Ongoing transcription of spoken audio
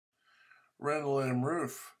Randall and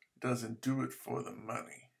Rueff doesn't do it for the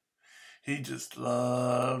money. He just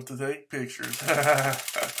loves to take pictures.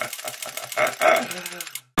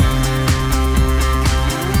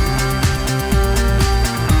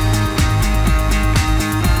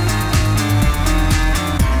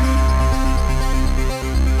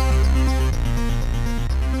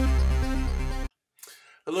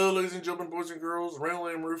 Hello, ladies and gentlemen, boys and girls. Randall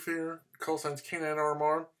and Rueff here. Call sign's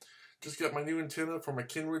K9RMR. Just got my new antenna for my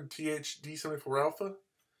Kenwood TH-D74 Alpha.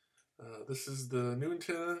 This is the new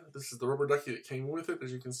antenna. This is the rubber ducky that came with it.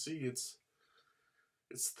 As you can see, it's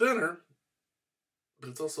thinner, but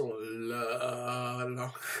it's also a lot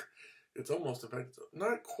longer. It's almost, in fact,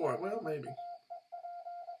 not quite. Well, maybe.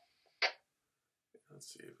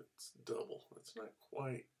 Let's see if it's double. It's not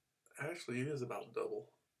quite. Actually, it is about double.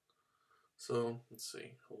 So, let's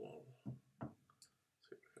see. Hold on. Let's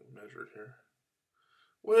see if I can measure it here.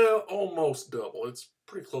 Well, almost double. It's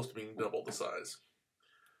pretty close to being double the size.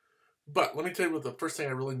 But let me tell you what the first thing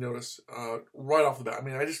I really noticed right off the bat. I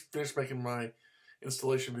mean, I just finished making my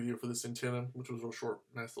installation video for this antenna, which was a real short,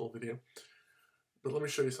 nice little video. But let me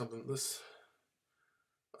show you something. This,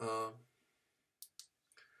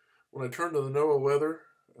 when I turn to the NOAA weather,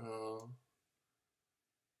 for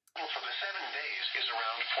the 7 days is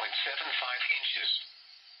around 0.75 inches.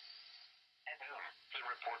 At noon, the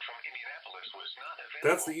report from Indianapolis was not available.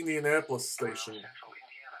 That's the Indianapolis station.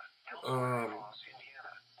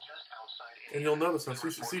 And you'll notice, now,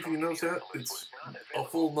 see if you notice that, it's a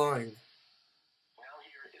full 9. Now here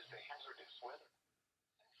is the hazardous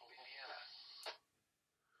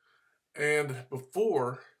weather. And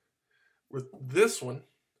before, with this one,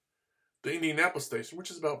 the Indianapolis station,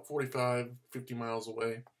 which is about 45, 50 miles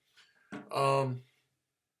away, you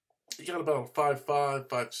got about a 5.5,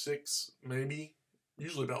 5.6, maybe,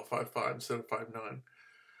 usually about 5.5 instead of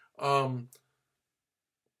 5.9.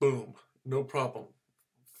 Boom, no problem.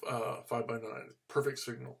 5x9, perfect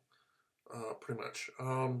signal, pretty much.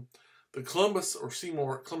 The Columbus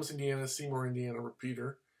Indiana, Seymour, Indiana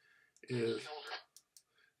repeater is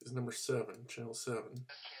number 7, channel 7.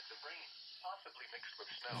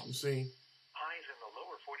 You see, highs in the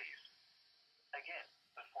lower 40s. Again,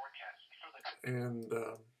 the forecast for the and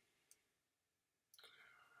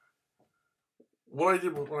what I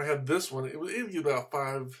did when I had this one, it would give you about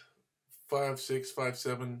 5.6,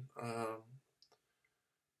 5.7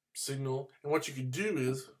 signal. And what you could do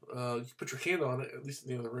is you could put your hand on it, at least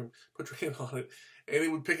in the other room, put your hand on it, and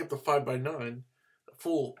it would pick up the 5x9,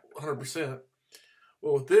 full 100%.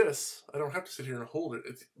 Well, with this, I don't have to sit here and hold it.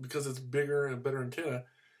 It's because it's bigger and better antenna.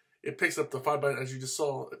 It picks up the 5x9, as you just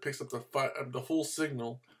saw. It picks up the full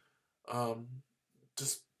signal,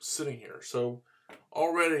 just sitting here. So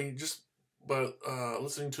already, just by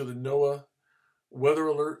listening to the NOAA weather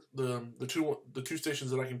alert, the two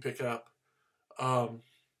stations that I can pick up,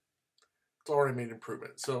 it's already made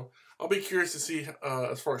improvement. So I'll be curious to see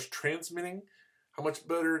as far as transmitting how much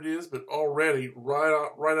better it is. But already, right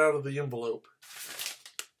out of the envelope,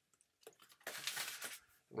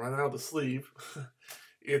 right out of the sleeve,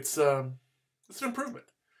 it's an improvement.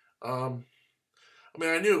 I mean,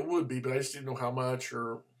 I knew it would be, but I just didn't know how much.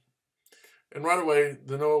 And right away,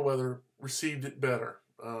 the NOAA weather received it better.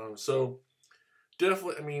 So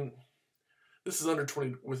definitely, I mean, this is under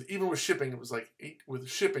 20. Even with shipping, it was like with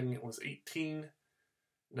shipping, it was $18.99.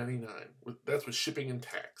 That's with shipping and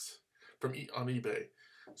tax on eBay.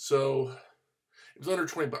 So it was under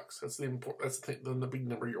 20 bucks. That's the thing, the big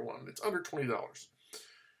number you're wanting. It's under $20,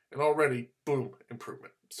 and already, boom,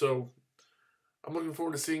 improvement. So I'm looking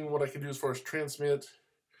forward to seeing what I can do as far as transmit.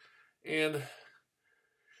 And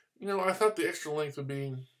you know, I thought the extra length would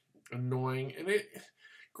be annoying, and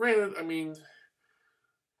granted, I mean,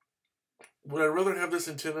 would I rather have this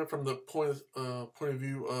antenna from the point of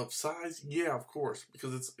view of size? Yeah, of course,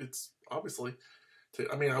 because it's obviously.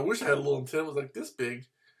 I mean, I wish I had a little antenna that was like this big,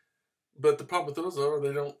 but the problem with those are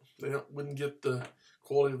they wouldn't get the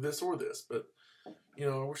quality of this or this. But you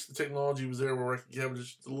know, I wish the technology was there where I could have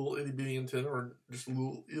just a little itty bitty antenna or just a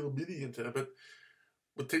little bitty antenna. But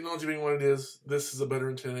with technology being what it is, this is a better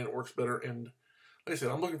antenna and it works better. And like I said,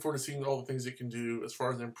 I'm looking forward to seeing all the things it can do as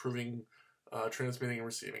far as improving. Transmitting and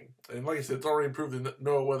receiving. And like I said, it's already improved the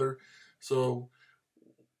NOAA weather, so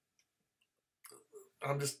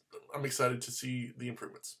I'm excited to see the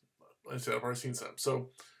improvements. Like I said, I've already seen some, so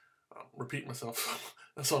repeat myself.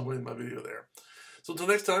 That's all I'm going in my video there. So until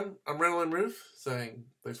next time, I'm Randall and Rueff saying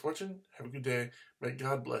thanks for watching. Have a good day. May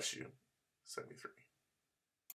God bless you. 73.